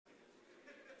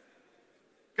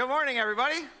Good morning,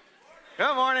 everybody.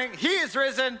 Good morning. He is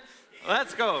risen.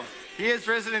 Let's go. He is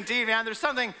risen indeed, man. There's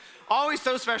something always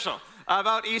so special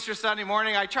about Easter Sunday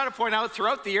morning. I try to point out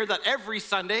throughout the year that every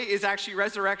Sunday is actually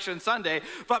Resurrection Sunday.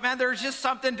 But man, there's just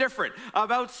something different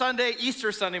about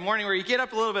Easter Sunday morning, where you get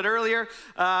up a little bit earlier.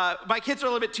 My kids are a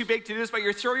little bit too big to do this, but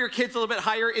you throw your kids a little bit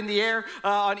higher in the air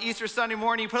on Easter Sunday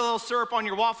morning. You put a little syrup on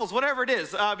your waffles, whatever it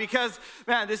is, because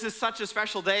man, this is such a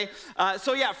special day.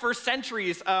 So yeah, for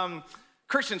centuries,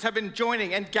 Christians have been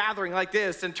joining and gathering like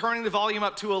this and turning the volume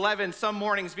up to 11 some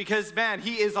mornings because, man,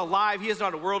 he is alive. He is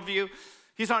not a worldview.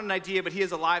 He's not an idea, but he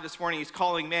is alive this morning. He's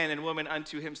calling man and woman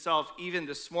unto himself even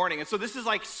this morning. And so this is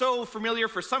like so familiar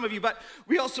for some of you, but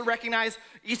we also recognize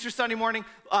Easter Sunday morning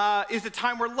is a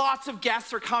time where lots of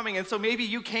guests are coming. And so maybe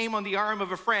you came on the arm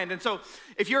of a friend. And so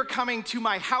if you're coming to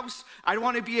my house, I'd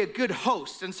want to be a good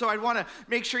host. And so I'd want to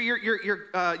make sure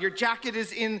your jacket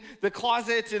is in the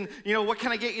closet and, you know, what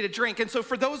can I get you to drink? And so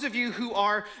for those of you who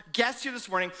are guests here this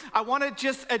morning, I want to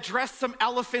just address some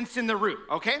elephants in the room,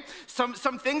 okay? Some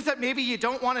things that maybe you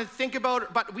don't want to think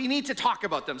about, but we need to talk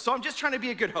about them. So I'm just trying to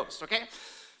be a good host, okay?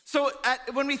 So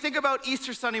when we think about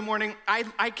Easter Sunday morning,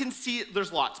 I can see,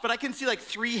 there's lots, but I can see like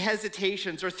 3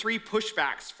 hesitations or 3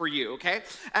 pushbacks for you, okay?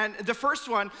 And the first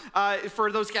one,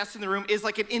 for those guests in the room, is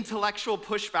like an intellectual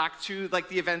pushback to like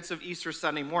the events of Easter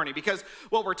Sunday morning, because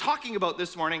what we're talking about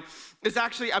this morning is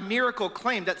actually a miracle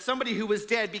claim that somebody who was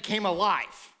dead became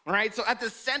alive. All right, so at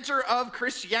the center of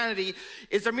Christianity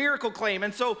is a miracle claim.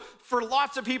 And so for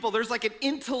lots of people, there's like an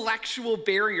intellectual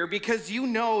barrier because you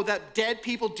know that dead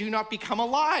people do not become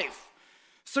alive.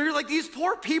 So you're like, these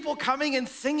poor people coming and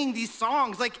singing these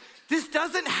songs, like this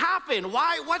doesn't happen.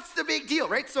 Why? What's the big deal,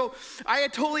 right? So I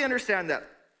totally understand that.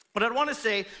 But I'd want to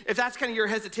say, if that's kind of your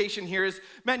hesitation here, is,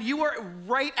 man, you are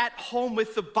right at home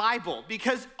with the Bible,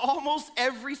 because almost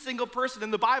every single person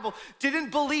in the Bible didn't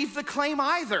believe the claim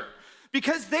either,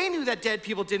 because they knew that dead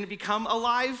people didn't become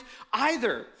alive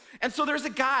either. And so there's a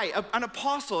guy, an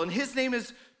apostle, and his name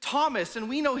is Thomas, and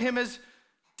we know him as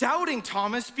Doubting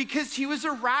Thomas because he was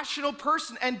a rational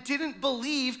person and didn't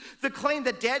believe the claim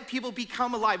that dead people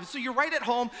become alive. And so you're right at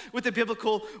home with the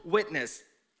biblical witness.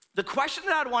 The question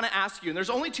that I'd want to ask you, and there's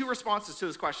only 2 responses to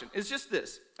this question, is just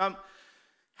this.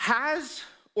 Has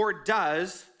or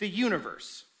does the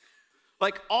universe,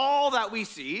 like all that we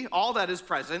see, all that is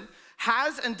present,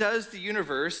 has and does the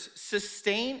universe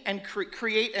sustain and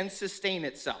create and sustain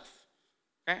itself?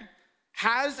 Okay?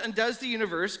 Has and does the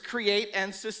universe create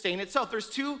and sustain itself? There's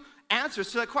 2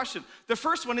 answers to that question. The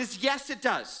first one is yes, it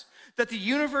does. That the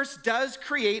universe does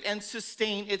create and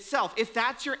sustain itself. If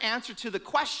that's your answer to the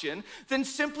question, then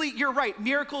simply you're right.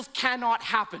 Miracles cannot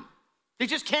happen. They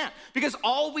just can't, because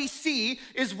all we see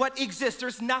is what exists.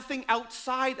 There's nothing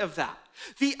outside of that.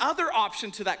 The other option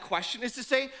to that question is to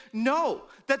say, no,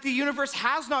 that the universe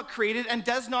has not created and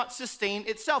does not sustain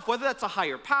itself, whether that's a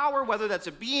higher power, whether that's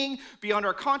a being beyond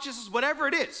our consciousness, whatever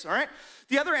it is, all right?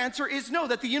 The other answer is no,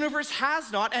 that the universe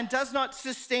has not and does not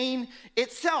sustain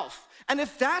itself. And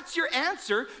if that's your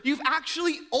answer, you've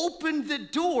actually opened the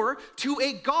door to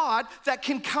a God that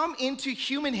can come into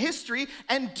human history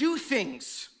and do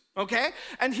things. Okay?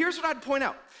 And here's what I'd point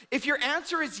out. If your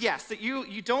answer is yes, that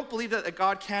you don't believe that a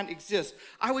God can exist,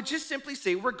 I would just simply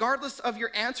say, regardless of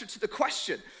your answer to the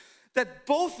question, that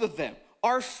both of them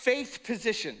are faith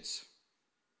positions.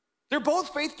 They're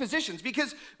both faith positions,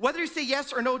 because whether you say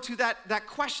yes or no to that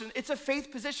question, it's a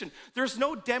faith position. There's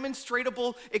no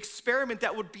demonstrable experiment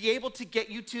that would be able to get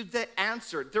you to the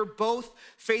answer. They're both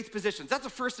faith positions. That's the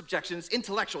first objection. It's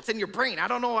intellectual. It's in your brain. I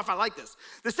don't know if I like this.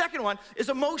 The second one is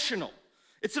emotional.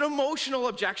 It's an emotional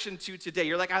objection to today.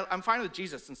 You're like, I'm fine with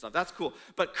Jesus and stuff. That's cool.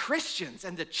 But Christians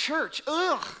and the church,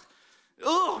 man,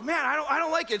 I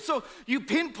don't like it. So you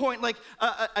pinpoint like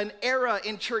an era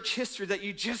in church history that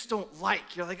you just don't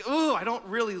like. You're like, I don't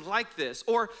really like this.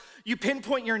 Or you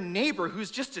pinpoint your neighbor who's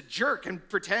just a jerk and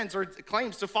pretends or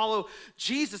claims to follow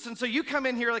Jesus. And so you come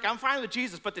in here like, I'm fine with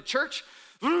Jesus, but the church,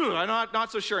 I'm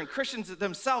not so sure. And Christians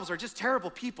themselves are just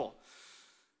terrible people.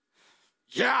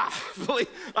 Yeah,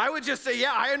 I would just say,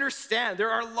 yeah, I understand.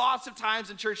 There are lots of times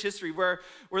in church history where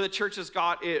the church has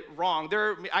got it wrong.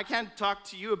 I can't talk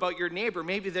to you about your neighbor.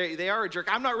 Maybe they are a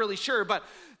jerk. I'm not really sure, but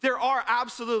there are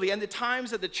absolutely. And the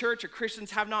times that the church or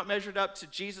Christians have not measured up to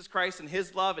Jesus Christ and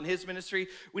his love and his ministry,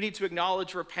 we need to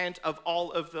acknowledge, repent of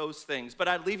all of those things. But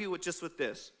I'd leave you with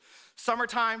this.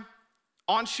 Summertime,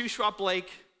 on Shuswap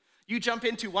Lake, you jump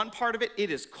into one part of it,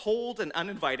 it is cold and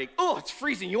uninviting. It's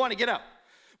freezing, you want to get up.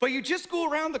 But you just go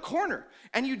around the corner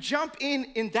and you jump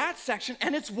in that section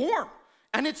and it's warm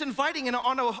and it's inviting. And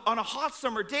on a hot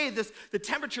summer day, the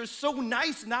temperature is so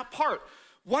nice in that part.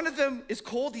 One of them is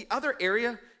cold, the other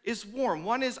area is warm.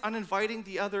 One is uninviting,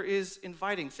 the other is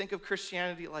inviting. Think of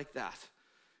Christianity like that.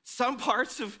 Some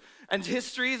parts of and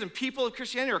histories and people of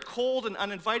Christianity are cold and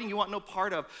uninviting, you want no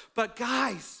part of. But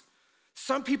guys,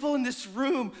 some people in this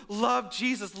room love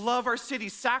Jesus, love our city,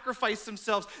 sacrifice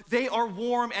themselves. They are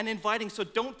warm and inviting, so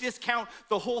don't discount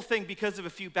the whole thing because of a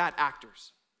few bad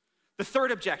actors. The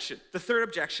third objection,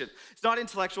 it's not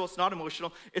intellectual, it's not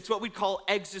emotional, it's what we call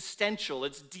existential.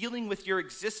 It's dealing with your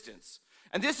existence.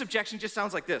 And this objection just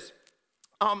sounds like this.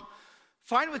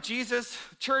 Fine with Jesus,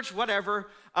 church, whatever,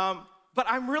 but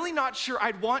I'm really not sure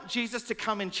I'd want Jesus to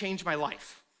come and change my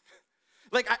life.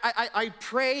 Like, I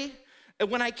pray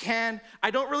when I can.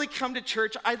 I don't really come to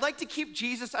church. I'd like to keep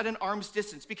Jesus at an arm's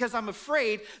distance because I'm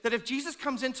afraid that if Jesus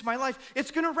comes into my life,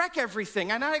 it's gonna wreck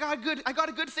everything. And I got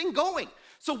a good thing going.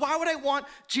 So why would I want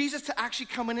Jesus to actually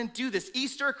come in and do this?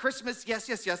 Easter, Christmas,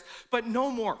 yes, but no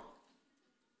more.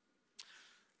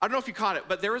 I don't know if you caught it,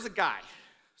 but there was a guy,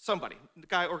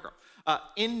 guy or girl,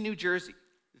 in New Jersey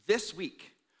this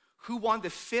week who won the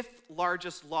 5th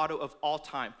largest lotto of all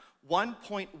time,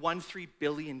 $1.13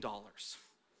 billion.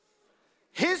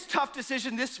 His tough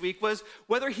decision this week was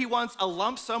whether he wants a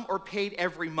lump sum or paid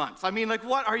every month. I mean, like,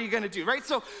 what are you gonna do, right?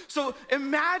 So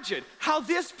imagine how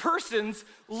this person's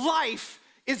life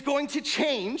is going to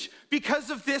change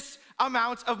because of this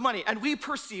amount of money. And we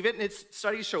perceive it, and its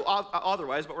studies show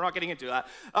otherwise, but we're not getting into that.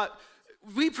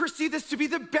 We perceive this to be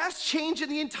the best change in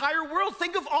the entire world.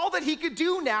 Think of all that he could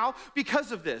do now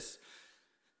because of this.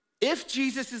 If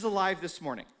Jesus is alive this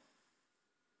morning,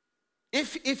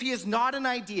 if he is not an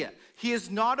idea, he is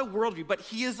not a worldview, but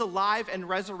he is alive and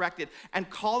resurrected and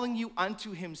calling you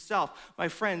unto himself, my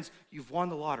friends, you've won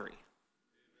the lottery.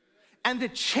 And the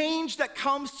change that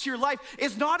comes to your life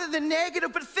is not in the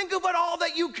negative, but think about all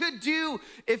that you could do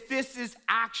if this is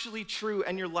actually true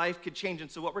and your life could change.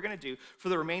 And so what we're gonna do for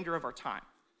the remainder of our time,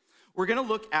 we're gonna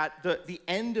look at the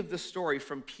end of the story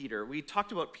from Peter. We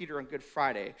talked about Peter on Good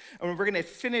Friday, and we're gonna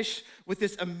finish with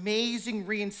this amazing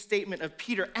reinstatement of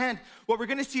Peter. And what we're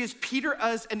gonna see is Peter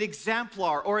as an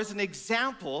exemplar, or as an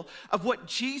example of what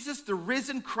Jesus, the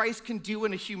risen Christ, can do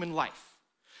in a human life.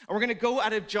 And we're gonna go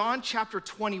out of John chapter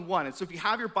 21. And so if you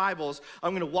have your Bibles,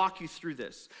 I'm gonna walk you through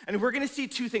this. And we're gonna see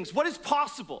two things. What is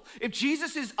possible? If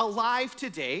Jesus is alive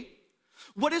today,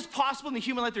 what is possible in the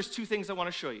human life? There's two things I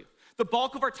wanna show you. The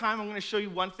bulk of our time, I'm gonna show you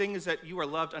one thing is that you are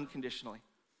loved unconditionally.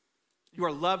 You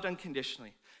are loved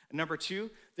unconditionally. And number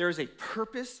two, there is a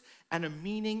purpose and a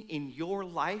meaning in your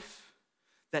life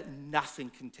that nothing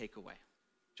can take away.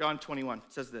 John 21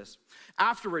 says this.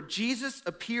 Afterward, Jesus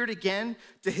appeared again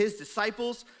to his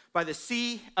disciples by the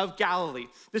Sea of Galilee.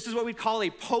 This is what we call a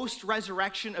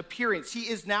post-resurrection appearance. He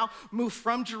is now moved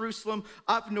from Jerusalem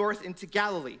up north into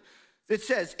Galilee. It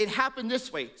says, it happened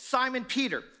this way. Simon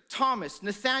Peter, Thomas,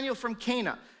 Nathanael from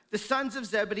Cana, the sons of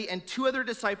Zebedee, and 2 other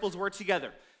disciples were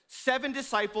together. 7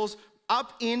 disciples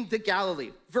up in the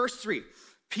Galilee. Verse 3,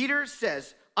 Peter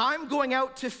says, I'm going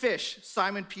out to fish,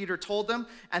 Simon Peter told them,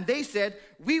 and they said,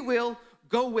 we will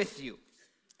go with you.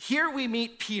 Here we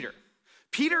meet Peter.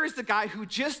 Peter is the guy who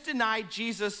just denied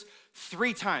Jesus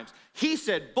 3 times. He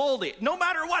said boldly, no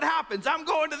matter what happens, I'm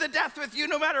going to the death with you,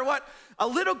 no matter what. A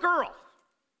little girl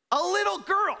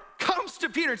comes to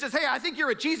Peter and says, hey, I think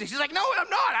you're a Jesus. He's like, no, I'm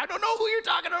not. I don't know who you're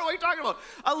talking. I don't know what you're talking about.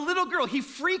 A little girl, he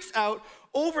freaks out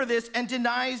over this and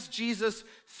denies Jesus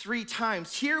 3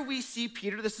 times. Here we see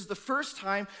Peter. This is the first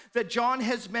time that John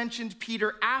has mentioned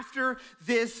Peter after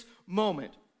this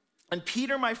moment. And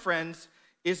Peter, my friends,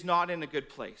 is not in a good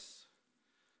place.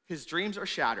 His dreams are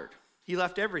shattered. He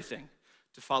left everything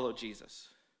to follow Jesus.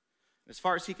 As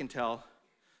far as he can tell,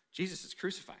 Jesus is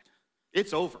crucified.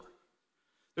 It's over.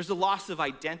 There's a loss of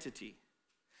identity.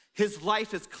 His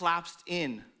life has collapsed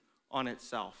in on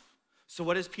itself. So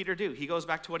what does Peter do? He goes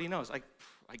back to what he knows. I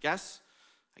guess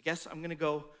I'm gonna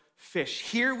go fish.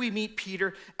 Here we meet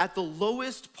Peter at the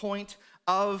lowest point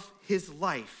of his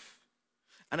life.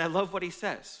 And I love what he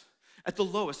says. At the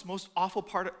lowest, most awful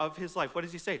part of his life, what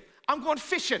does he say? I'm going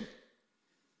fishing.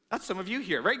 That's some of you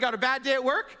here, right? Got a bad day at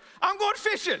work? I'm going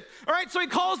fishing. All right, so he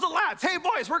calls the lads. Hey,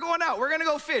 boys, we're going out. We're going to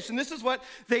go fish. And this is what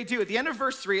they do. At the end of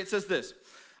verse 3, it says this.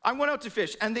 I went out to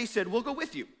fish, and they said, we'll go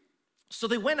with you. So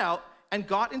they went out and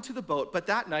got into the boat, but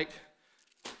that night,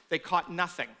 they caught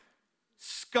nothing.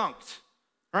 Skunked,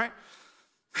 all right?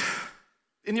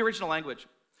 In the original language,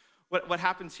 what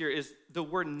happens here is the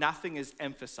word nothing is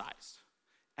emphasized.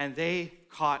 And they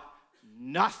caught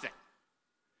nothing.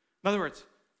 In other words,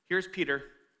 here's Peter,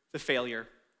 the failure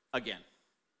again.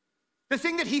 The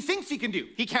thing that he thinks he can do,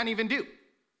 he can't even do.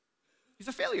 He's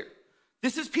a failure.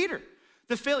 This is Peter,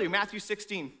 the failure. Matthew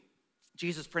 16,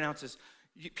 Jesus pronounces,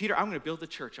 Peter, I'm gonna build the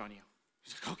church on you.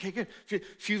 He's like, okay, good. A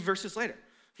few verses later,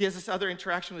 he has this other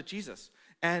interaction with Jesus.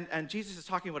 And Jesus is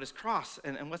talking about his cross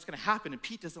and what's going to happen. And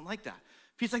Pete doesn't like that.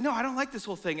 Pete's like, no, I don't like this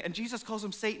whole thing. And Jesus calls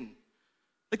him Satan.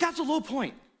 Like, that's a low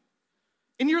point.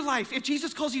 In your life, if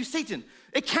Jesus calls you Satan,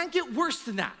 it can't get worse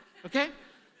than that, okay?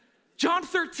 John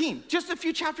 13, just a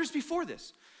few chapters before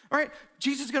this. All right,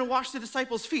 Jesus is going to wash the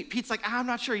disciples' feet. Pete's like, I'm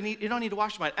not sure. You don't need to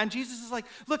wash mine. And Jesus is like,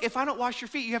 look, if I don't wash your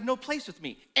feet, you have no place with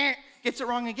me. Gets it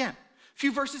wrong again. A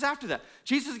few verses after that,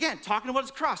 Jesus again talking about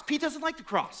his cross. Pete doesn't like the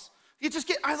cross.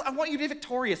 I want you to be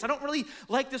victorious. I don't really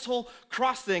like this whole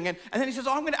cross thing. And then he says,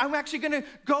 I'm actually going to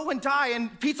go and die.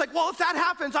 And Pete's like, well, if that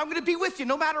happens, I'm going to be with you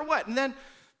no matter what. And then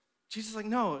Jesus is like,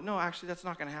 no, actually, that's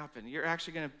not going to happen. You're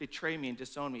actually going to betray me and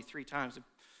disown me 3 times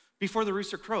before the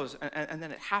rooster crows. And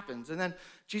then it happens. And then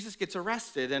Jesus gets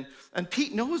arrested. And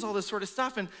Pete knows all this sort of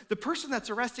stuff. And the person that's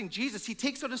arresting Jesus, he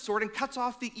takes out a sword and cuts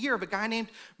off the ear of a guy named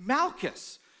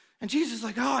Malchus. And Jesus is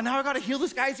like, oh, now I got to heal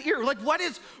this guy's ear. Like, what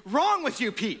is wrong with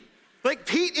you, Pete? Like,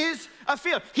 Pete is a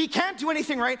failure. He can't do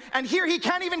anything right, and here he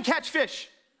can't even catch fish.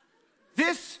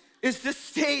 This is the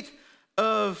state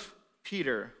of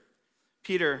Peter.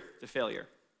 Peter, the failure.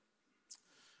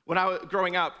 When I was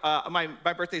growing up, my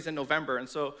birthday's in November, and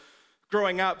so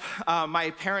growing up,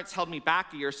 my parents held me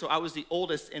back a year, so I was the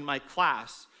oldest in my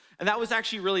class. And that was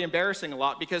actually really embarrassing a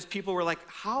lot because people were like,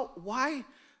 why?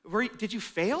 Did you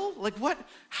fail? Like, what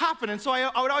happened? And so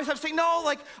I would always have to say, no,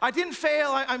 like, I didn't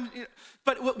fail.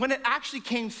 But when it actually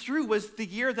came through was the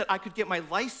year that I could get my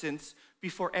license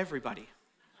before everybody.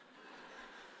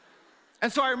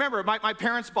 And so I remember my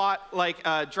parents bought like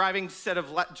a driving set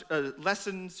of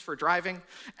lessons for driving.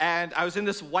 And I was in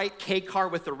this white K car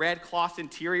with the red cloth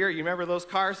interior. You remember those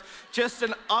cars? Just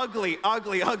an ugly,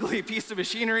 ugly, ugly piece of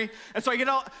machinery. And so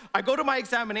I go to my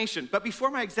examination. But before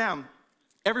my exam,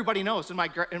 everybody knows in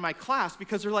my class,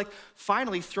 because they're like,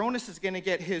 finally, Thronis is going to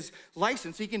get his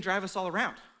license so he can drive us all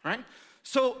around, right?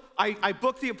 So I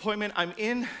book the appointment. I'm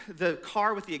in the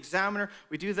car with the examiner.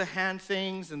 We do the hand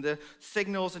things and the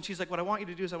signals, and she's like, what I want you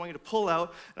to do is I want you to pull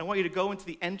out, and I want you to go into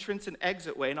the entrance and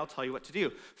exit way, and I'll tell you what to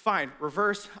do. Fine,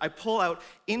 reverse. I pull out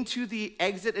into the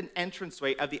exit and entrance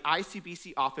way of the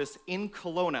ICBC office in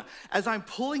Kelowna. As I'm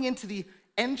pulling into the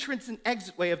entrance and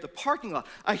exit way of the parking lot,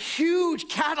 a huge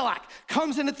Cadillac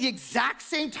comes in at the exact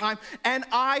same time, and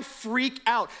I freak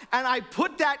out. And I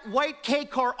put that white K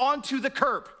car onto the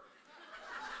curb.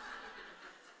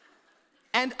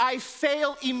 And I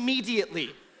fail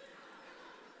immediately.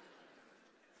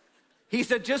 He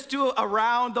said, just do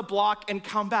around the block and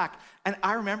come back. And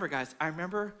I remember, guys,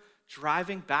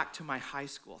 driving back to my high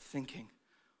school thinking,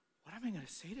 what am I going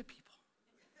to say to people?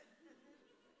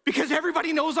 Because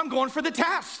everybody knows I'm going for the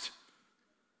test.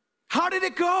 How did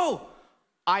it go?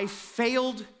 I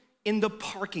failed in the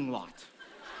parking lot.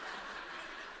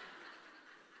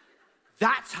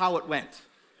 That's how it went.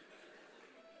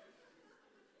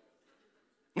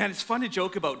 And it's fun to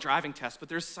joke about driving tests, but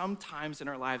there's some times in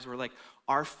our lives where like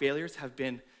our failures have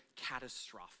been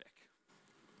catastrophic,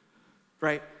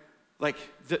 right? Like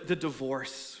the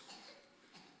divorce.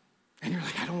 And you're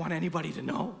like, I don't want anybody to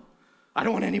know. I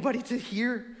don't want anybody to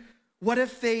hear. What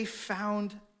if they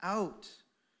found out?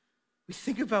 We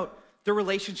think about the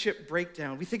relationship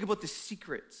breakdown. We think about the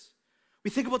secrets.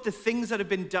 We think about the things that have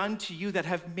been done to you that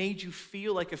have made you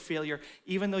feel like a failure,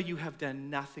 even though you have done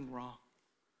nothing wrong.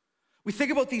 We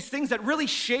think about these things that really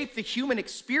shape the human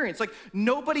experience. Like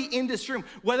nobody in this room,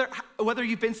 whether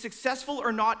you've been successful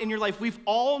or not in your life, we've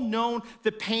all known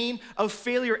the pain of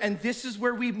failure, and this is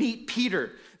where we meet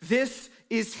Peter. This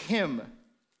is him.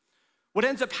 What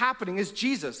ends up happening is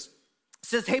Jesus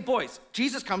says, hey boys,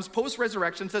 Jesus comes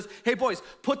post-resurrection, says, hey boys,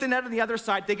 put the net on the other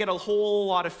side. They get a whole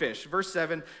lot of fish. Verse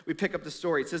 7, we pick up the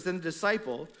story. It says, then the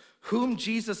disciple whom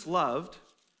Jesus loved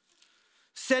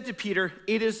said to Peter,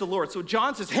 it is the Lord. So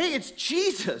John says, hey, it's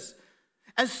Jesus.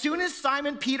 As soon as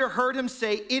Simon Peter heard him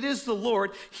say, it is the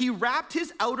Lord, he wrapped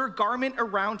his outer garment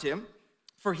around him,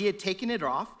 for he had taken it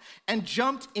off, and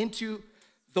jumped into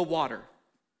the water.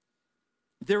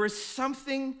 There is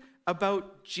something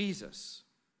about Jesus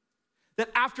that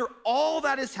after all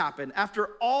that has happened,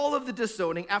 after all of the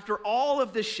disowning, after all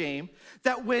of the shame,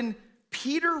 that when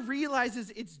Peter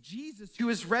realizes it's Jesus who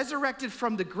is resurrected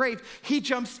from the grave, he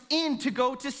jumps in to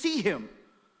go to see him.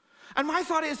 And my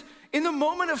thought is, in the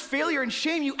moment of failure and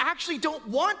shame, you actually don't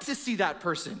want to see that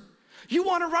person. You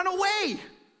want to run away.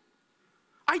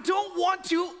 I don't want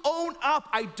to own up.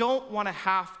 I don't want to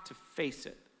have to face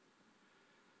it.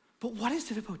 But what is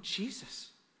it about Jesus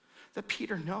that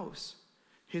Peter knows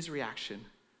his reaction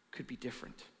could be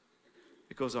different?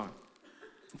 It goes on.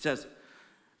 It says,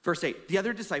 verse 8, the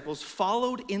other disciples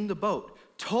followed in the boat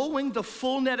towing the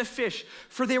full net of fish,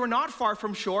 for they were not far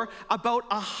from shore, about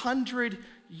 100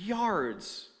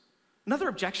 yards. Another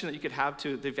objection that you could have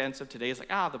to the events of today is like,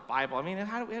 the Bible. I mean,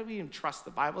 how do we even trust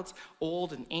the Bible? It's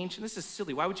old and ancient. This is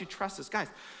silly. Why would you trust this? Guys,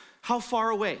 how far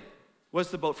away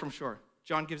was the boat from shore?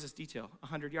 John gives us detail,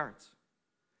 100 yards.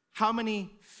 How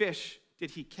many fish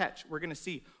did he catch? We're going to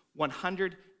see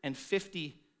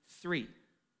 153.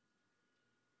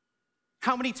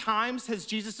 How many times has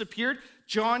Jesus appeared?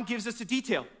 John gives us a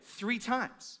detail, 3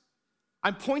 times.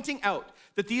 I'm pointing out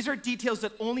that these are details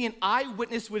that only an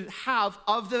eyewitness would have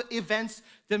of the events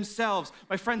themselves.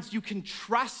 My friends, you can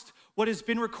trust what has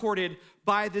been recorded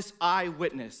by this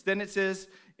eyewitness. Then it says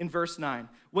in verse 9,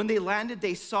 when they landed,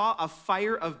 they saw a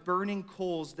fire of burning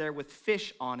coals there with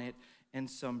fish on it and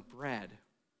some bread.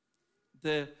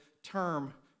 The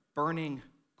term burning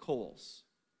coals.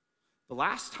 The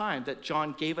last time that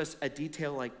John gave us a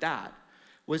detail like that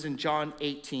was in John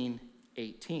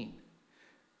 18:18.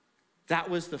 That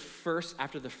was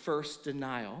after the first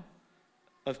denial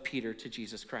of Peter to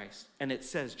Jesus Christ. And it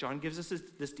says, John gives us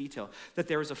this detail, that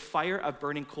there was a fire of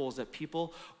burning coals that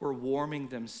people were warming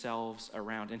themselves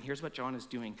around. And here's what John is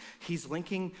doing. He's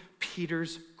linking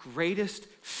Peter's greatest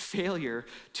failure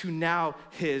to now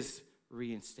his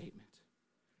reinstatement.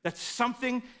 That's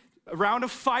something, around a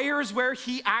fire is where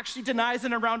he actually denies,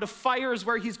 and around a fire is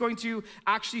where he's going to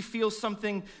actually feel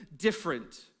something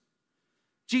different.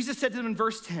 Jesus said to them in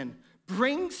verse 10,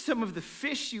 bring some of the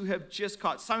fish you have just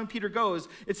caught. Simon Peter goes.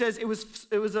 It says it was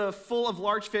full of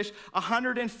large fish,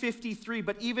 153.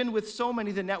 But even with so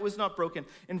many, the net was not broken.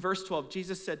 In verse 12,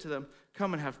 Jesus said to them,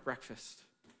 come and have breakfast.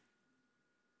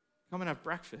 Come and have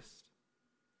breakfast.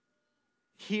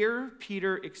 Here,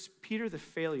 Peter the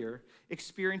failure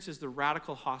experiences the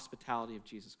radical hospitality of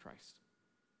Jesus Christ.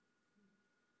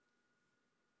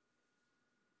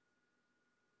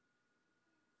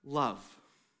 Love.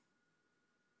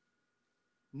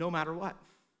 No matter what.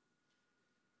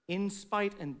 In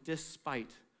spite and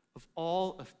despite of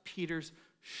all of Peter's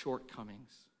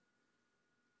shortcomings.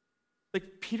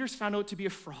 Like, Peter's found out to be a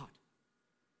fraud.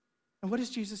 And what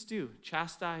does Jesus do?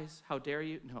 Chastise? How dare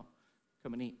you? No.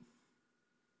 Come and eat.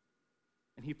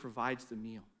 And he provides the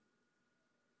meal.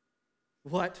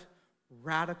 What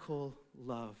radical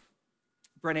love.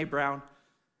 Brené Brown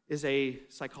is a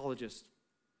psychologist.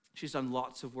 She's done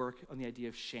lots of work on the idea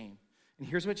of shame. And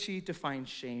here's what she defines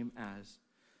shame as: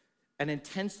 an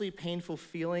intensely painful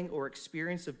feeling or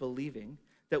experience of believing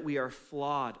that we are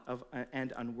flawed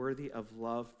and unworthy of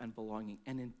love and belonging.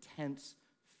 An intense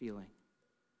feeling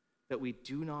that we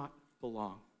do not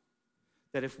belong.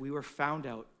 That if we were found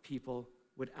out, people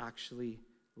would actually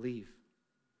leave.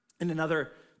 In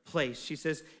another place, she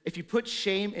says, if you put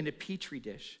shame in a petri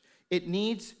dish, it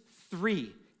needs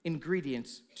 3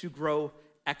 ingredients to grow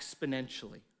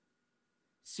exponentially: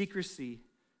 secrecy,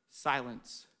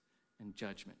 silence, and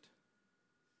judgment.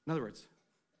 In other words,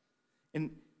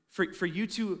 for you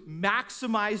to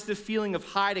maximize the feeling of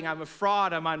hiding, I'm a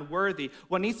fraud, I'm unworthy,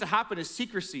 what needs to happen is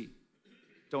secrecy.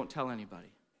 Don't tell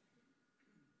anybody.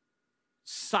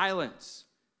 Silence.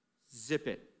 Zip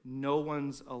it. No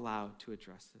one's allowed to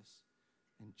address this.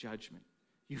 And judgment.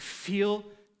 You feel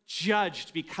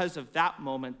judged because of that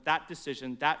moment, that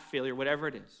decision, that failure, whatever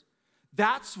it is.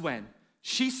 That's when,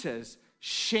 she says,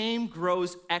 shame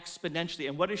grows exponentially.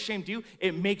 And what does shame do?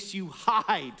 It makes you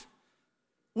hide.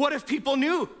 What if people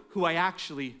knew who I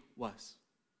actually was?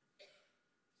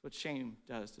 That's what shame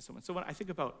does to someone. So when I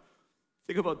think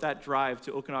about that drive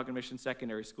to Okanagan Mission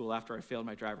Secondary School after I failed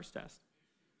my driver's test,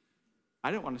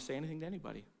 I didn't want to say anything to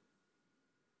anybody.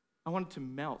 I wanted to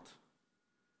melt.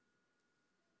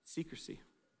 Secrecy.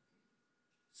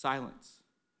 Silence.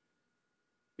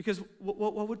 Because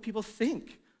what would people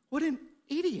think? What an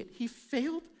idiot. He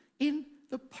failed in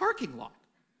the parking lot.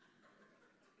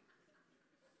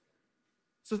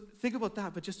 So think about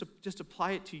that, but just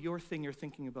apply it to your thing you're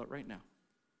thinking about right now.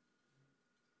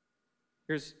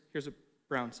 Here's what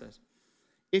Brown says.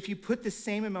 If you put the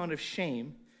same amount of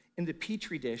shame in the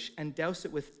petri dish and douse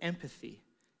it with empathy,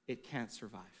 it can't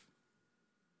survive.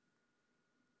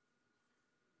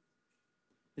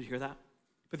 Did you hear that?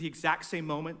 Put the exact same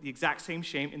moment, the exact same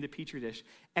shame in the petri dish,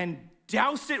 and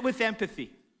douse it with empathy.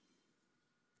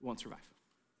 It won't survive.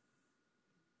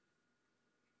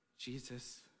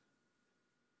 Jesus,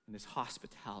 in his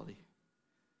hospitality,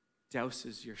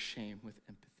 douses your shame with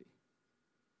empathy.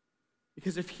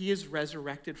 Because if he is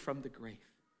resurrected from the grave,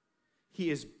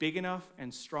 he is big enough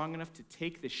and strong enough to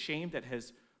take the shame that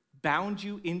has bound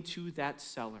you into that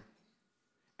cellar.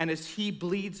 And as he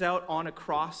bleeds out on a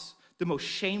cross, the most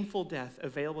shameful death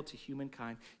available to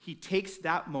humankind, he takes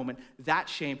that moment, that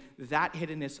shame, that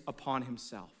hiddenness upon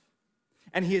himself.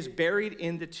 And he is buried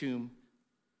in the tomb.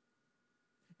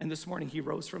 And this morning he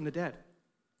rose from the dead.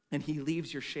 And he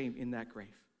leaves your shame in that grave.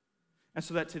 And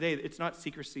so that today, it's not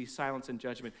secrecy, silence, and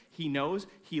judgment. He knows,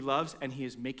 he loves, and he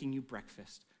is making you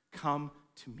breakfast. Come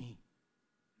to me.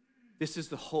 This is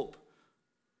the hope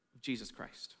of Jesus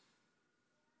Christ.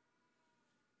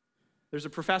 There's a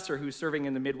professor who's serving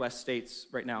in the Midwest states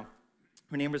right now.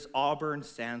 Her name is Auburn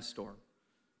Sandstorm.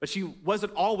 But she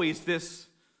wasn't always this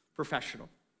professional.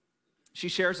 She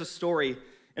shares a story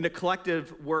in a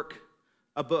collective work,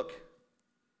 a book.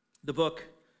 The book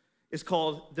is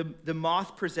called The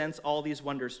Moth Presents All These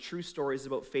Wonders, True Stories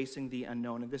About Facing the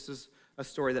Unknown. And this is a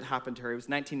story that happened to her. It was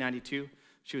 1992.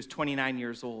 She was 29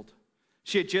 years old.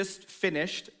 She had just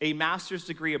finished a master's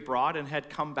degree abroad and had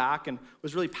come back and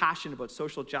was really passionate about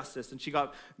social justice. And she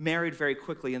got married very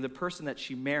quickly. And the person that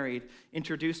she married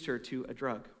introduced her to a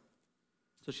drug.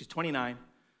 So she's 29.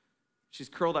 She's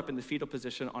curled up in the fetal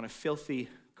position on a filthy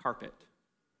carpet,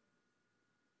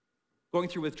 going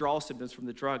through withdrawal symptoms from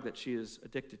the drug that she is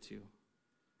addicted to.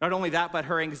 Not only that, but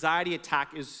her anxiety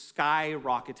attack is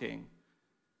skyrocketing.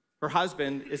 Her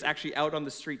husband is actually out on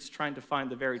the streets trying to find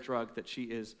the very drug that she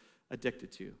is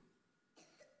addicted to.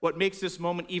 What makes this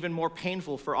moment even more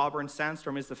painful for Auburn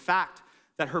Sandstorm is the fact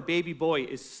that her baby boy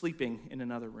is sleeping in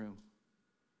another room.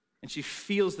 And she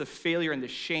feels the failure and the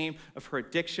shame of her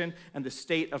addiction and the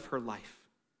state of her life.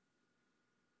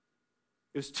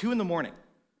 It was 2 a.m,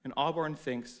 and Auburn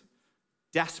thinks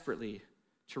desperately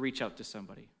to reach out to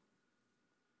somebody.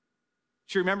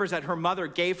 She remembers that her mother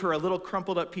gave her a little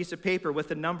crumpled up piece of paper with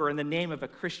a number and the name of a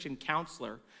Christian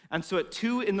counselor. And so at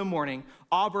 2 a.m,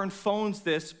 Auburn phones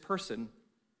this person.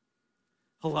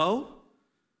 Hello?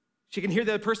 She can hear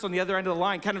the person on the other end of the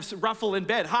line kind of ruffle in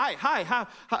bed. Hi,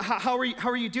 how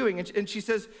are you doing? And she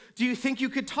says, do you think you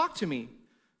could talk to me?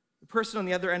 The person on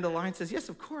the other end of the line says, yes,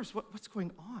 of course. What's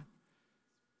going on?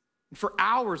 And for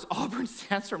hours, Auburn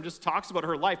Sandstorm just talks about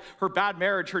her life, her bad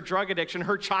marriage, her drug addiction,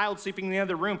 her child sleeping in the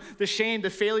other room, the shame, the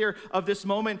failure of this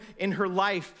moment in her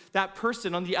life. That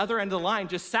person on the other end of the line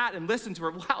just sat and listened to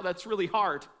her. Wow, that's really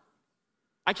hard.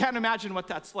 I can't imagine what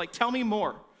that's like. Tell me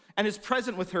more. And is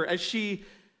present with her as she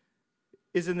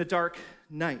is in the dark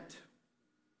night.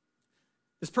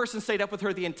 This person stayed up with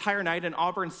her the entire night, and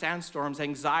Auburn Sandstorm's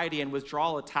anxiety and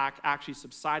withdrawal attack actually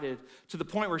subsided to the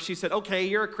point where she said, okay,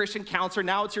 you're a Christian counselor.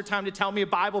 Now it's your time to tell me a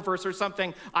Bible verse or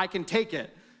something. I can take it.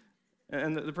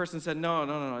 And the person said, no,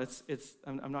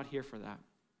 I'm not here for that.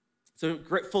 So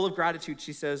full of gratitude,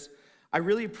 she says, I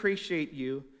really appreciate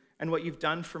you and what you've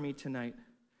done for me tonight.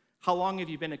 How long have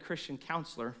you been a Christian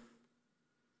counselor?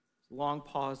 Long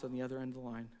pause on the other end of the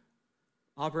line.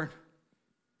 Auburn,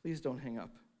 please don't hang up.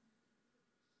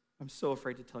 I'm so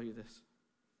afraid to tell you this.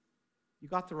 You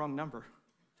got the wrong number.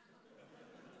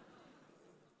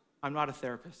 I'm not a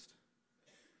therapist.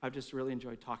 I've just really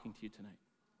enjoyed talking to you tonight.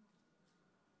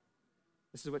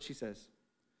 This is what she says.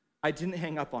 I didn't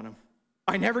hang up on him.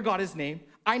 I never got his name.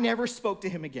 I never spoke to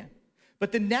him again.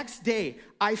 But the next day,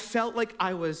 I felt like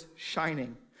I was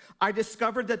shining. I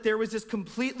discovered that there was this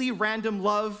completely random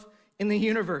love in the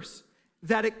universe,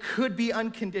 that it could be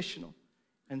unconditional,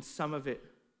 and some of it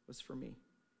was for me.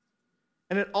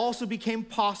 And it also became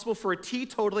possible for a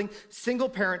teetotaling single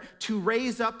parent to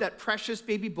raise up that precious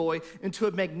baby boy into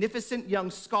a magnificent young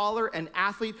scholar and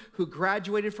athlete who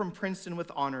graduated from Princeton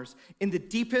with honors. In the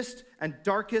deepest and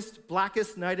darkest,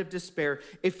 blackest night of despair,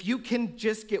 if you can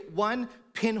just get one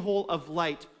pinhole of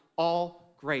light,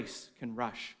 all grace can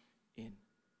rush in.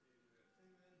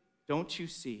 Don't you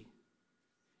see?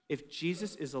 If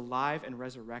Jesus is alive and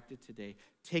resurrected today,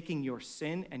 taking your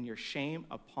sin and your shame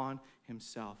upon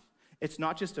himself, it's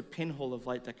not just a pinhole of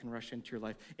light that can rush into your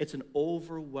life. It's an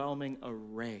overwhelming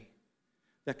array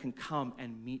that can come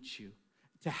and meet you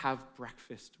to have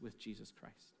breakfast with Jesus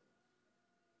Christ.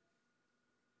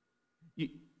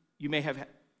 You may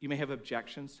have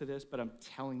objections to this, but I'm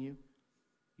telling you,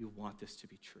 you want this to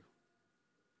be true.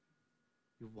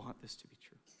 You want this to be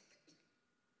true.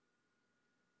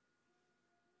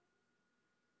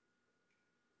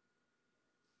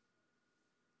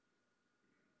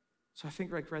 So I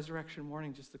think like resurrection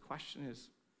morning, just the question is,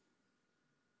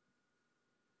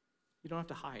 you don't have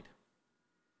to hide.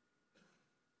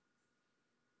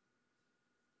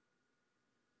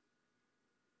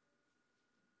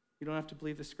 You don't have to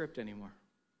believe the script anymore.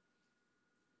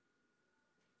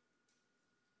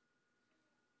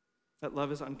 That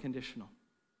love is unconditional.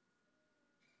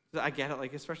 I get it,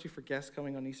 like especially for guests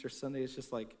coming on Easter Sunday, it's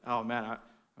just like, oh man,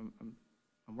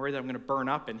 I'm worried that I'm going to burn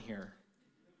up in here.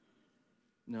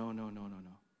 No.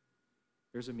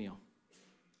 There's a meal.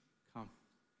 Come,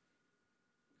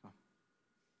 no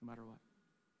matter what.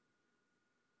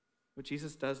 what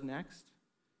Jesus does next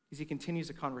is he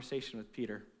continues a conversation with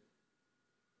Peter.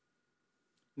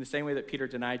 In the same way that Peter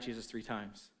denied Jesus 3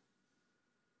 times.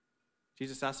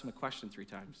 Jesus asked him a question 3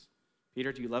 times.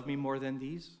 Peter, do you love me more than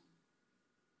these?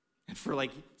 And for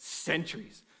like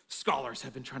centuries, scholars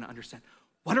have been trying to understand,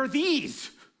 what are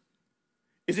these?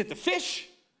 Is it the fish?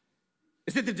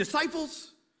 Is it the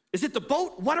disciples? Is it the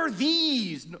boat? What are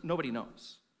these? Nobody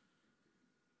knows.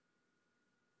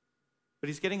 But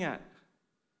he's getting at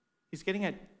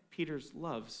Peter's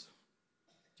loves.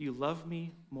 Do you love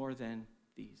me more than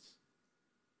these?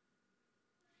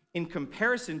 In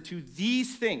comparison to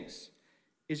these things,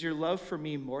 is your love for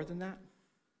me more than that?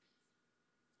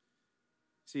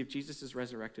 See, if Jesus is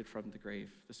resurrected from the grave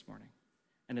this morning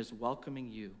and is welcoming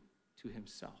you to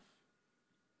himself,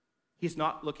 he's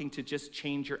not looking to just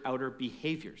change your outer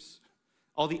behaviors,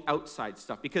 all the outside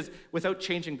stuff, because without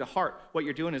changing the heart, what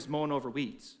you're doing is mowing over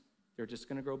weeds. They're just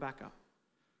going to grow back up.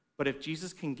 But if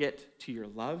Jesus can get to your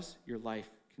loves, your life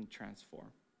can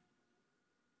transform.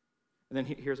 And then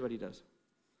here's what he does.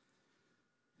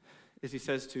 Is he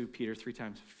says to Peter 3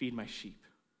 times, feed my sheep,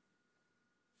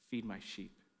 feed my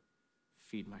sheep,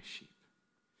 feed my sheep.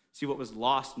 See, what was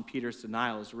lost in Peter's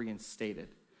denial is reinstated.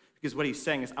 Because what he's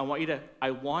saying is,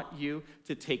 I want you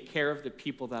to take care of the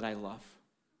people that I love.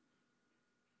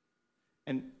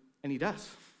 And he does.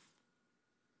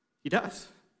 He does.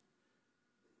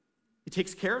 He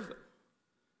takes care of them.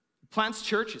 He plants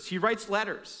churches. He writes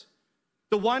letters.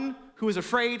 The one who is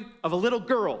afraid of a little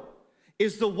girl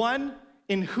is the one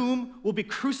in whom will be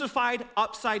crucified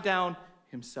upside down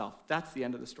himself. That's the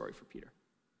end of the story for Peter.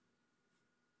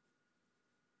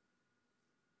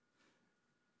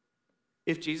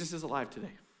 If Jesus is alive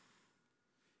today,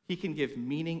 he can give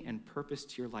meaning and purpose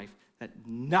to your life that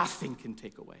nothing can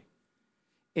take away.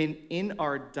 And in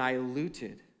our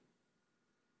diluted,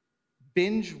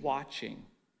 binge-watching,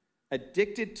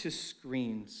 addicted to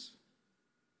screens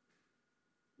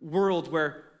world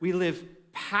where we live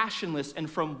passionless and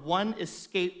from one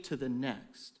escape to the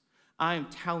next, I'm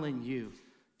telling you,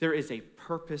 there is a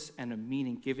purpose and a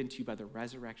meaning given to you by the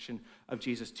resurrection of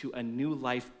Jesus to a new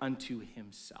life unto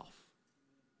himself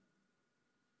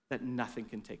that nothing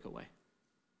can take away.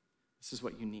 This is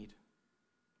what you need.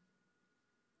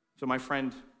 So my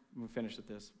friend, I'm going to finish with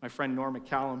this. My friend Norm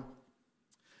McCallum,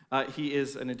 he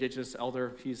is an Indigenous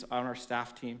elder. He's on our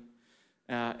staff team.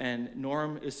 And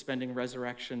Norm is spending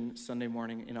Resurrection Sunday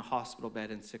morning in a hospital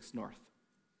bed in 6 North.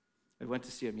 I went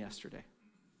to see him yesterday.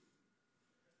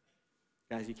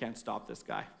 Guys, you can't stop this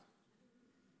guy.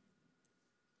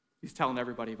 He's telling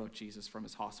everybody about Jesus from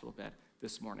his hospital bed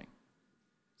this morning.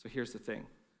 So here's the thing.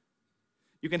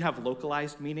 You can have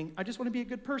localized meaning. I just want to be a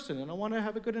good person, and I want to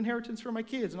have a good inheritance for my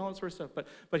kids and all that sort of stuff.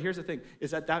 But here's the thing,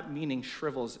 is that meaning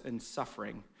shrivels in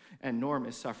suffering. And Norm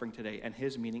is suffering today, and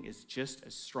his meaning is just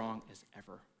as strong as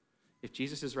ever. If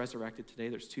Jesus is resurrected today,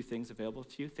 there's 2 things available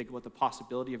to you. Think about the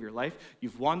possibility of your life.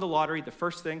 You've won the lottery. The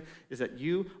first thing is that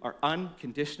you are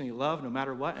unconditionally loved no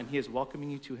matter what, and he is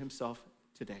welcoming you to himself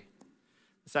today.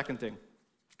 The second thing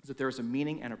is that there is a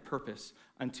meaning and a purpose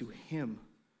unto him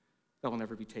that will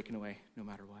never be taken away no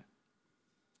matter what.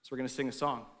 So we're going to sing a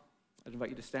song. I'd invite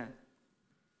you to stand.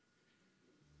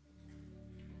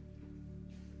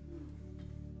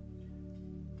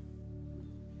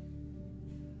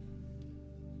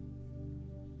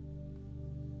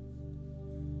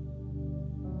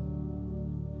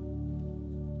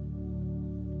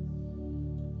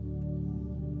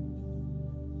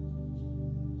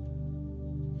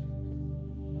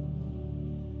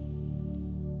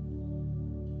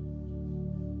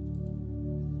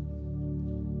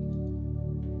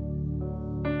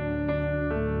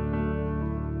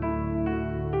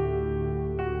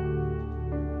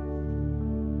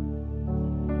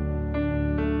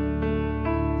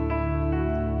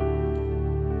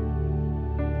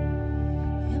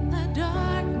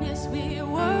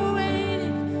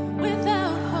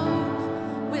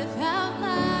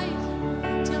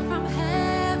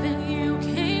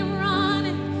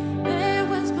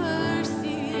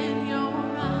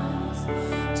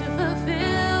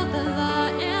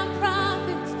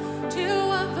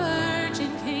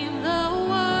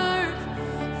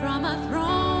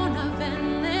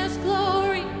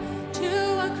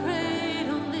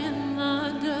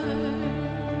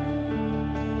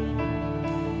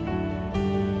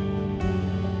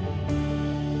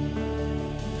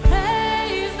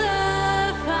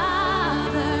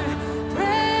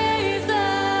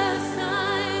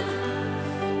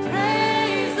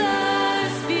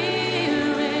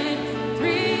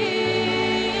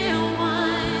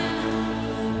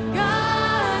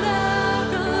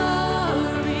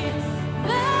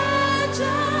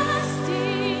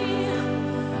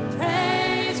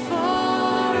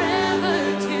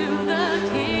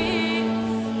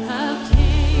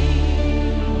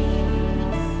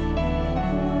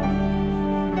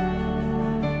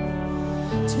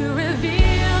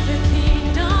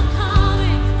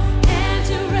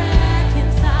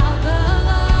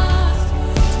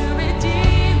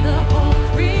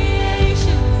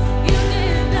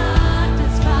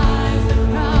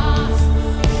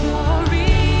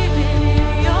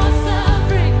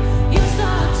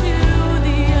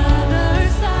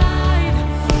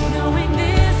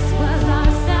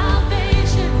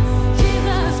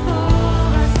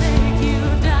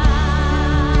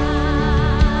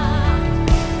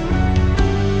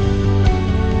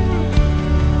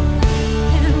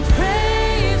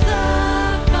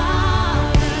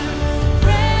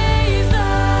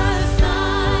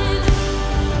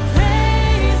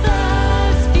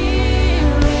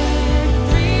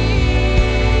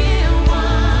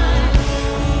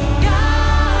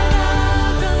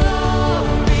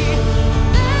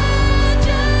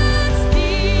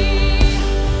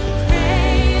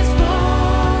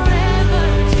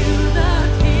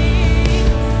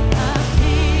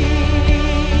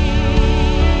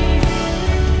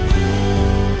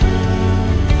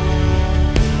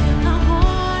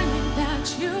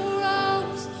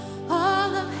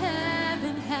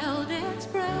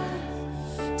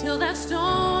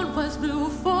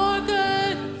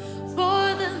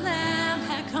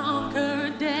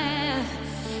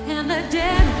 And the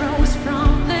dead rose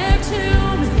from their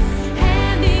tomb,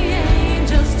 and the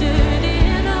angels stood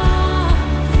in awe,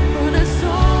 for the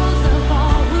souls of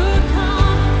all who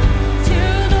come to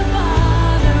the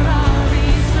Father are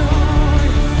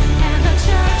restored. And the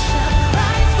church of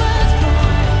Christ was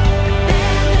born,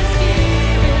 then the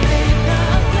Spirit lit the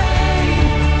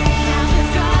flame. Now His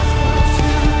gospel's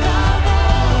truth of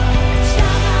old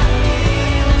shall not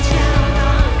fail and shall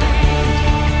not fade.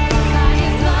 By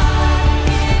His blood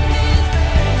and in His grace,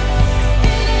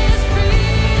 in His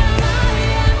freedom I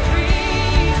am free.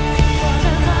 For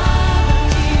the love of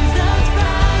Jesus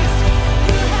Christ,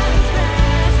 who has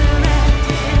resurrected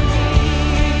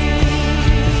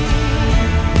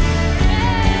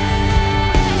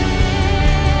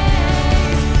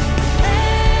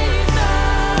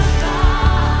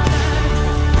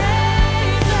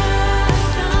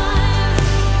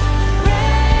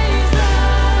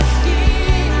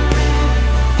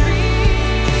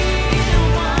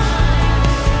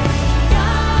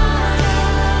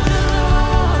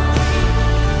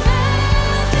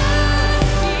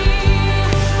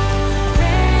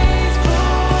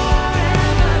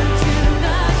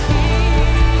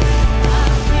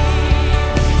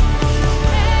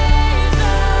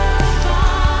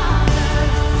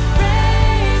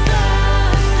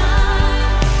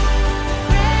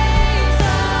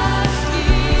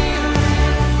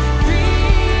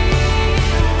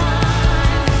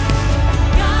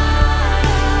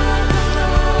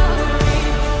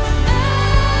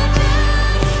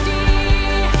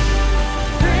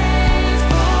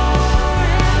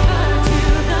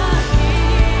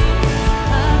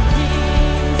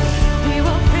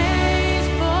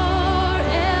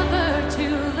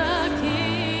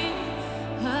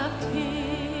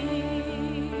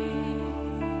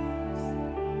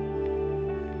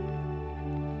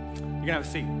You can have a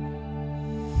seat.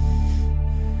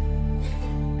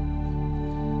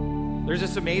 There's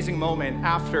this amazing moment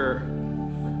after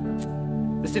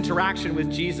this interaction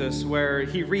with Jesus where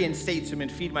He reinstates him in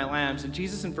Feed My Lambs. And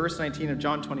Jesus in verse 19 of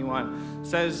John 21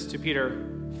 says to Peter,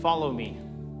 follow me.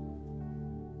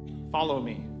 Follow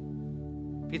me.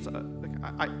 Peter's like,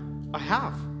 I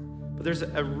have. But there's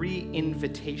a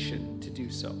re-invitation to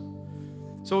do so.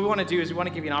 So what we want to do is we want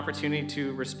to give you an opportunity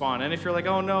to respond. And if you're like,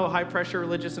 oh no, high pressure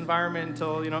religious environment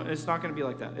until, it's not going to be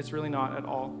like that. It's really not at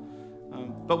all.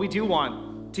 But we do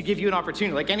want to give you an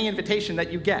opportunity, like any invitation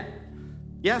that you get.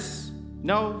 Yes,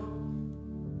 no,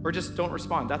 or just don't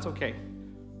respond. That's okay.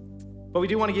 But we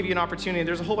do want to give you an opportunity.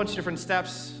 There's a whole bunch of different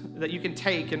steps that you can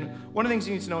take. And one of the things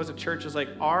you need to know as a church is like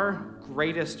our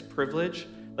greatest privilege,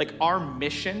 like our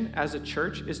mission as a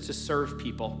church is to serve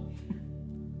people.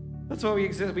 That's why we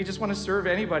exist. We just want to serve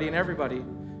anybody and everybody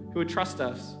who would trust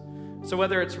us. So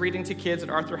whether it's reading to kids at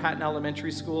Arthur Hatton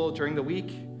Elementary School during the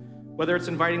week, whether it's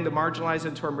inviting the marginalized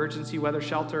into our emergency weather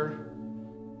shelter,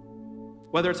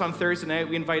 whether it's on Thursday night,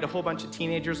 we invite a whole bunch of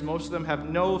teenagers, most of them have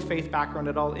no faith background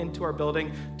at all, into our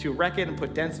building to wreck it and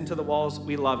put dents into the walls.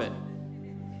 We love it.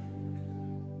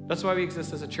 That's why we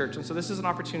exist as a church. And so this is an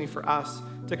opportunity for us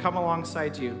to come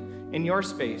alongside you in your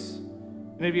space.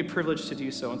 And it'd be a privilege to do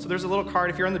so. And so there's a little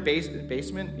card. If you're in the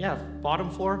basement,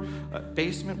 bottom floor,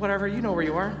 basement, whatever, you know where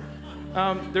you are.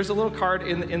 There's a little card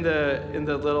in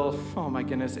the little, oh my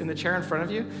goodness, in the chair in front of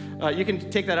you. You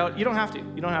can take that out. You don't have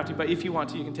to, but if you want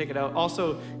to, you can take it out.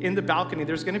 Also, in the balcony,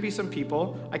 there's going to be some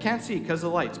people. I can't see because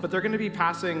of the lights, but they're going to be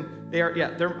passing.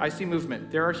 I see movement.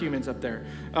 There are humans up there.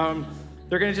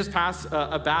 They're going to just pass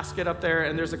a basket up there,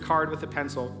 and there's a card with a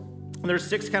pencil. And there's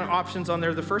 6 kind of options on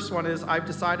there. The first one is, I've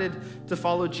decided to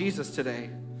follow Jesus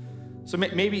today. So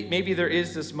maybe there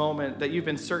is this moment that you've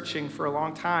been searching for a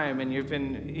long time, and you've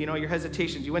been, your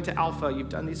hesitations. You went to Alpha, you've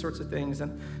done these sorts of things.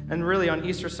 And really on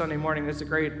Easter Sunday morning, it's a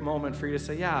great moment for you to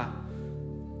say, yeah,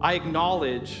 I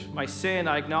acknowledge my sin,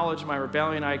 I acknowledge my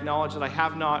rebellion, I acknowledge that I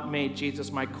have not made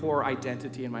Jesus my core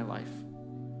identity in my life.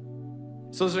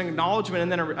 So there's an acknowledgement and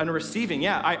then a receiving.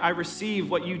 Yeah, I receive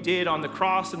what you did on the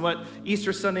cross and what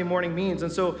Easter Sunday morning means.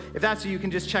 And so if that's you, you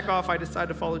can just check off, I decide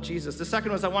to follow Jesus. The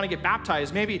second was, I want to get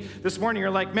baptized. Maybe this morning you're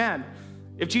like, man,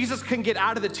 if Jesus can get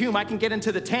out of the tomb, I can get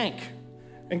into the tank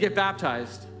and get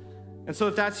baptized. And so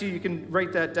if that's you, you can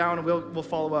write that down and we'll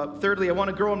follow up. Thirdly, I want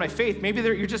to grow in my faith. Maybe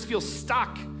you just feel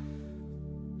stuck.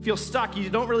 You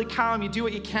don't really come, you do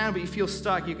what you can, but you feel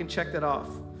stuck. You can check that off.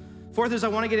 Fourth is, I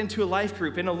want to get into a life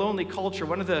group in a lonely culture.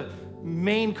 One of the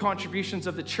main contributions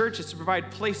of the church is to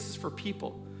provide places for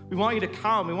people. We want you to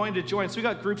come. We want you to join. So we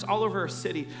got groups all over our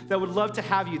city that would love to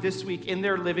have you this week in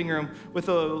their living room with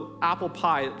an apple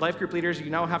pie. Life group leaders, you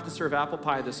now have to serve apple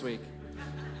pie this week.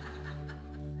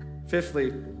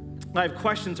 Fifthly, I have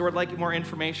questions or would like more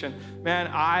information, man,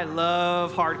 I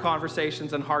love hard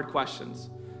conversations and hard questions.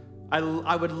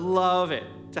 I would love it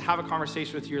to have a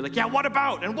conversation with you. Like, yeah, what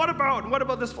about? And what about? And what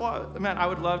about this flaw? Man, I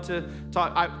would love to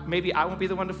talk. Maybe I won't be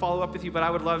the one to follow up with you, but I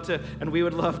would love to, and we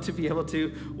would love to be able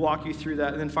to walk you through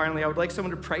that. And then finally, I would like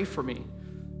someone to pray for me.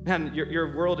 Man,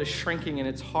 your world is shrinking and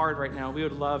it's hard right now. We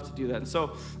would love to do that. And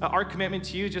so our commitment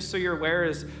to you, just so you're aware,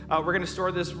 is we're going to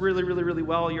store this really, really, really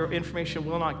well. Your information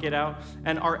will not get out.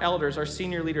 And our elders, our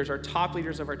senior leaders, our top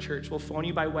leaders of our church will phone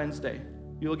you by Wednesday.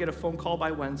 You will get a phone call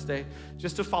by Wednesday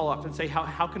just to follow up and say,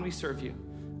 how can we serve you?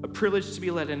 A privilege to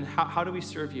be led in. How do we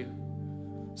serve you?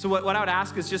 So what I would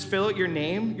ask is just fill out your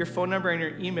name, your phone number, and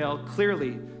your email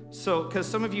clearly. So, because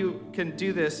some of you can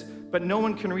do this, but no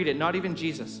one can read it, not even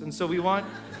Jesus. And so we want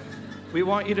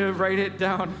you to write it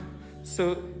down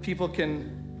so people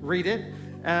can read it,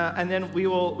 and then we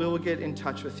will get in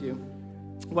touch with you.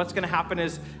 What's going to happen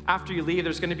is after you leave,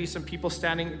 there's going to be some people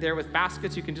standing there with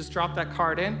baskets. You can just drop that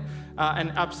card in,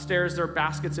 and upstairs there are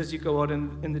baskets as you go out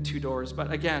in the 2 doors.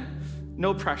 But again,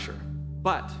 no pressure.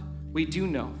 But we do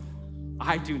know,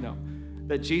 I do know,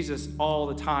 that Jesus all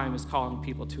the time is calling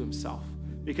people to himself,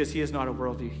 because he is not a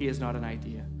worldview. He is not an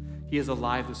idea. He is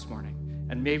alive this morning.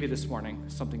 And maybe this morning,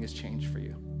 something has changed for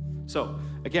you. So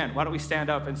again, why don't we stand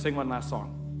up and sing one last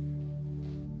song?